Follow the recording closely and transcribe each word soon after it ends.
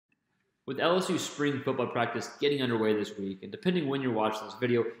With LSU spring football practice getting underway this week, and depending when you're watching this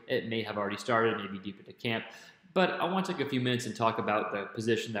video, it may have already started, maybe deep into camp. But I want to take a few minutes and talk about the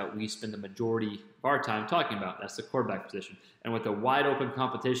position that we spend the majority of our time talking about. That's the quarterback position. And with a wide open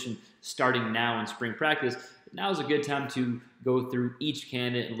competition starting now in spring practice, now is a good time to go through each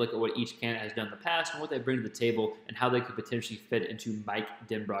candidate and look at what each candidate has done in the past and what they bring to the table and how they could potentially fit into Mike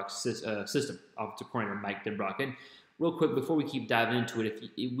Denbrock's system, offensive coordinator Mike Denbrock. And real quick, before we keep diving into it,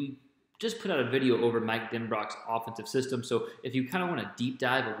 if we just put out a video over Mike Denbrock's offensive system. So if you kind of want a deep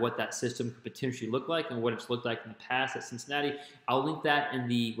dive of what that system could potentially look like and what it's looked like in the past at Cincinnati, I'll link that in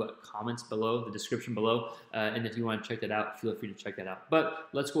the comments below, the description below. And if you want to check that out, feel free to check that out. But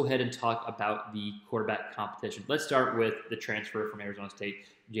let's go ahead and talk about the quarterback competition. Let's start with the transfer from Arizona State,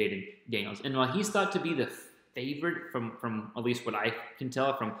 Jayden Daniels. And while he's thought to be the favorite from at least what I can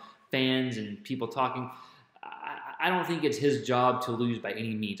tell from fans and people talking, I don't think it's his job to lose by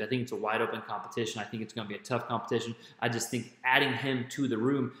any means. I think it's a wide open competition. I think it's going to be a tough competition. I just think adding him to the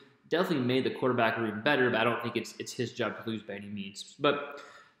room definitely made the quarterback room better, but I don't think it's his job to lose by any means. But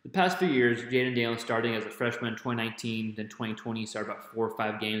the past few years, Jayden Daniels starting as a freshman in 2019, then 2020, started about 4 or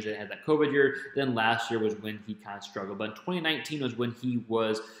 5 games. They had that COVID year. Then last year was when he kind of struggled. But in 2019 was when he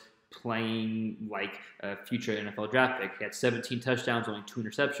was playing like a future NFL draft pick. He had 17 touchdowns, only 2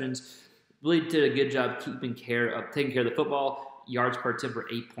 interceptions. Really did a good job taking care of the football. Yards per attempt were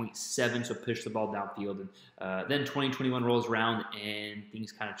 8.7, so pushed the ball downfield. And then 2021 rolls around and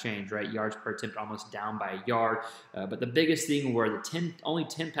things kind of change, right? Yards per attempt almost down by a yard. But the biggest thing were the only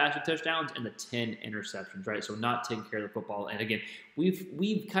 10 passing touchdowns and the 10 interceptions, right? So not taking care of the football. And again,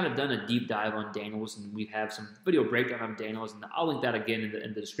 we've kind of done a deep dive on Daniels, and we have some video breakdown on Daniels, and I'll link that again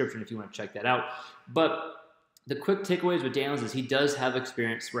in the description if you want to check that out. But the quick takeaways with Daniels is he does have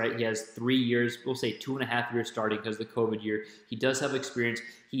experience, right? He has 3 years, we'll say 2.5 years starting because of the COVID year. He does have experience.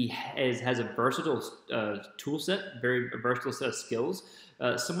 He has a versatile tool set, very versatile set of skills,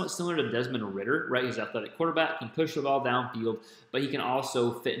 somewhat similar to Desmond Ridder, right? He's an athletic quarterback, can push the ball downfield, but he can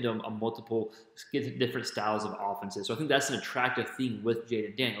also fit into a multiple different styles of offenses. So I think that's an attractive thing with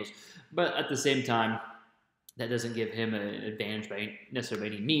Jayden Daniels. But at the same time, that doesn't give him an advantage by necessarily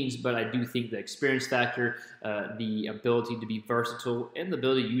any means, but I do think the experience factor, the ability to be versatile, and the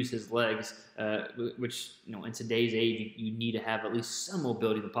ability to use his legs, which in today's age you need to have at least some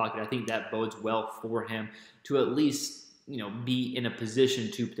mobility in the pocket. I think that bodes well for him to at least be in a position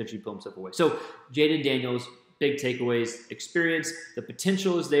to potentially pull himself away. So Jayden Daniels, big takeaways: experience, the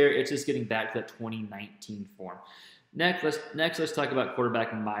potential is there. It's just getting back to that 2019 form. Next, let's talk about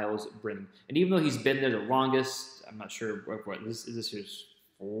quarterback Myles Brennan. And even though he's been there the longest, I'm not sure what is this his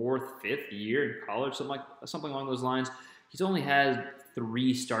 4th, 5th year in college, something along those lines. He's only had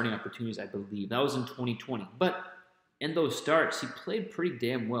 3 starting opportunities, I believe. That was in 2020. But in those starts, he played pretty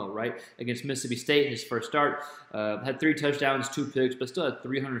damn well, right? Against Mississippi State, his first start, had 3 touchdowns, 2 picks, but still had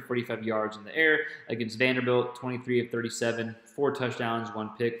 345 yards in the air. Against Vanderbilt, 23 of 37, 4 touchdowns, 1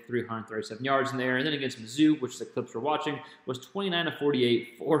 pick, 337 yards in the air. And then against Mizzou, which the clips we're watching, was 29 of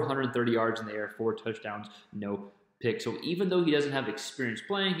 48, 430 yards in the air, 4 touchdowns, no pick. So even though he doesn't have experience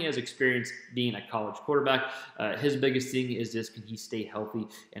playing, he has experience being a college quarterback. His biggest thing is just, can he stay healthy?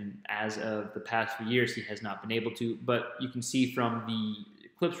 And as of the past few years, he has not been able to. But you can see from the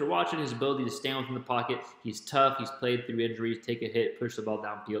clips we're watching, his ability to stand within the pocket. He's tough. He's played through injuries, take a hit, push the ball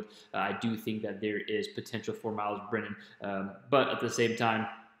downfield. I do think that there is potential for Myles Brennan. But at the same time,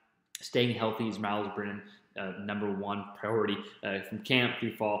 staying healthy is Myles Brennan. #1 priority from camp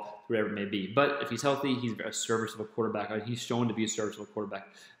through fall, wherever it may be. But if he's healthy, he's a serviceable quarterback. He's shown to be a serviceable quarterback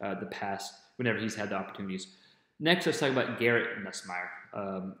the past whenever he's had the opportunities. Next, let's talk about Garrett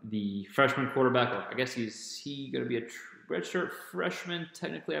Nussmeier, the freshman quarterback. Or I guess he's going to be a redshirt freshman,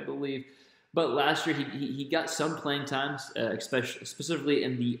 technically, I believe. But last year, he got some playing times, specifically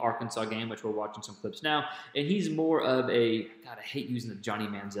in the Arkansas game, which we're watching some clips now. And he's more of I hate using the Johnny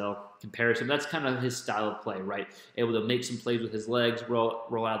Manziel comparison. That's kind of his style of play, right? Able to make some plays with his legs, roll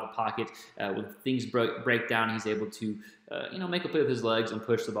out of the pocket. When things break down, he's able to, make a play with his legs and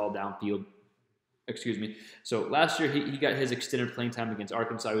push the ball downfield. Excuse me. So last year, he got his extended playing time against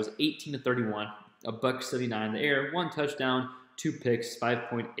Arkansas. He was 18 of 31, $179 in the air, 1 touchdown, 2 picks,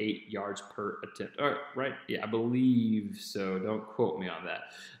 5.8 yards per attempt. All right, yeah, I believe so. Don't quote me on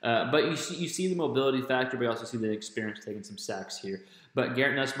that. But you see the mobility factor, but you also see the experience taking some sacks here. But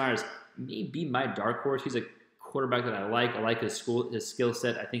Garrett Nussmeier is maybe my dark horse. He's a quarterback that I like. I like his skill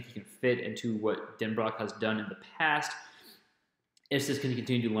set. I think he can fit into what Denbrock has done in the past. It's just going to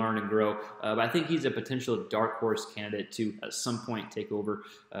continue to learn and grow. But I think he's a potential dark horse candidate to, at some point, take over.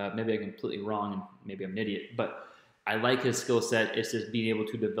 Maybe I'm completely wrong, and maybe I'm an idiot. But I like his skill set. It's just being able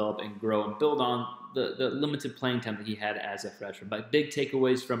to develop and grow and build on the limited playing time that he had as a freshman. But big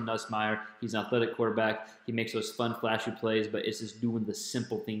takeaways from Nussmeier. He's an athletic quarterback. He makes those fun, flashy plays, but it's just doing the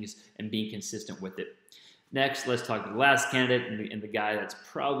simple things and being consistent with it. Next, let's talk about the last candidate and the guy that's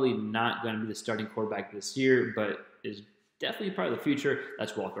probably not going to be the starting quarterback this year, but is definitely part of the future.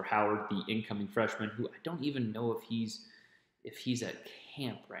 That's Walker Howard, the incoming freshman, who I don't even know if he's at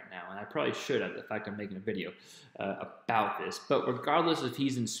camp right now, and I probably should have. The fact I'm making a video about this, but regardless if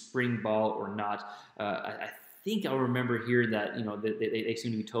he's in spring ball or not, I think I'll remember hearing that they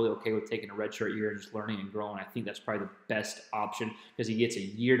seem to be totally okay with taking a redshirt year and just learning and growing. I think that's probably the best option because he gets a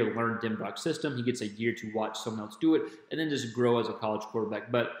year to learn Denbrock's system. He gets a year to watch someone else do it, and then just grow as a college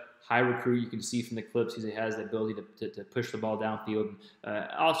quarterback. But high recruit, you can see from the clips, he has the ability to push the ball downfield.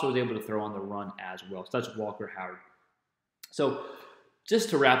 Also is able to throw on the run as well. So that's Walker Howard. So just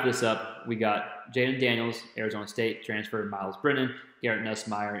to wrap this up, we got Jaden Daniels, Arizona State, transferred Miles Brennan, Garrett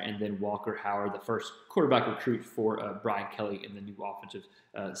Nussmeier, and then Walker Howard, the first quarterback recruit for Brian Kelly in the new offensive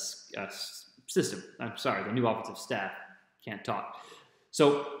system. I'm sorry, the new offensive staff. Can't talk.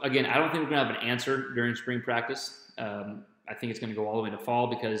 So, again, I don't think we're going to have an answer during spring practice. I think it's going to go all the way to fall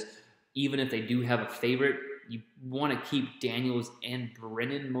because even if they do have a favorite, you want to keep Daniels and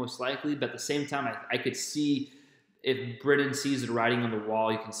Brennan most likely. But at the same time, I could see if Brennan sees the writing on the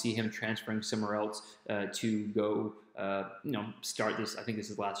wall, you can see him transferring somewhere else to go, start this. I think this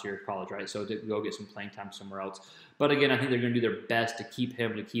is last year of college, right? So to go get some playing time somewhere else. But again, I think they're going to do their best to keep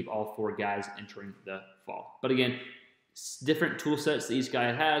him, to keep all four guys entering the fall. But again, different tool sets that each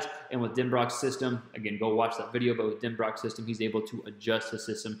guy has, and with Denbrock's system, again, go watch that video, but with Denbrock's system, he's able to adjust the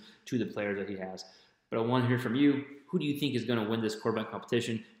system to the players that he has. But I want to hear from you. Who do you think is going to win this quarterback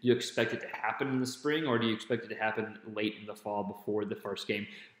competition? Do you expect it to happen in the spring, or do you expect it to happen late in the fall before the first game?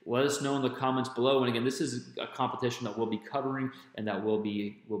 Let us know in the comments below. And again, this is a competition that we'll be covering and that we'll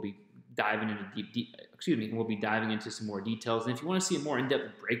be diving into we'll be diving into some more details. And if you want to see a more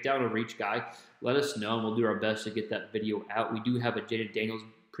in-depth breakdown of each guy, let us know, and we'll do our best to get that video out. We do have a Jaden Daniels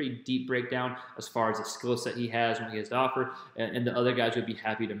pretty deep breakdown as far as the skill set he has and what he has to offer, and the other guys would be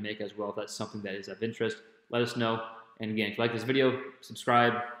happy to make as well if that's something that is of interest. Let us know. And again, if you like this video,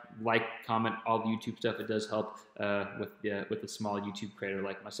 subscribe, like, comment, all the YouTube stuff. It does help with a small YouTube creator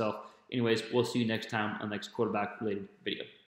like myself. Anyways, we'll see you next time on the next quarterback-related video.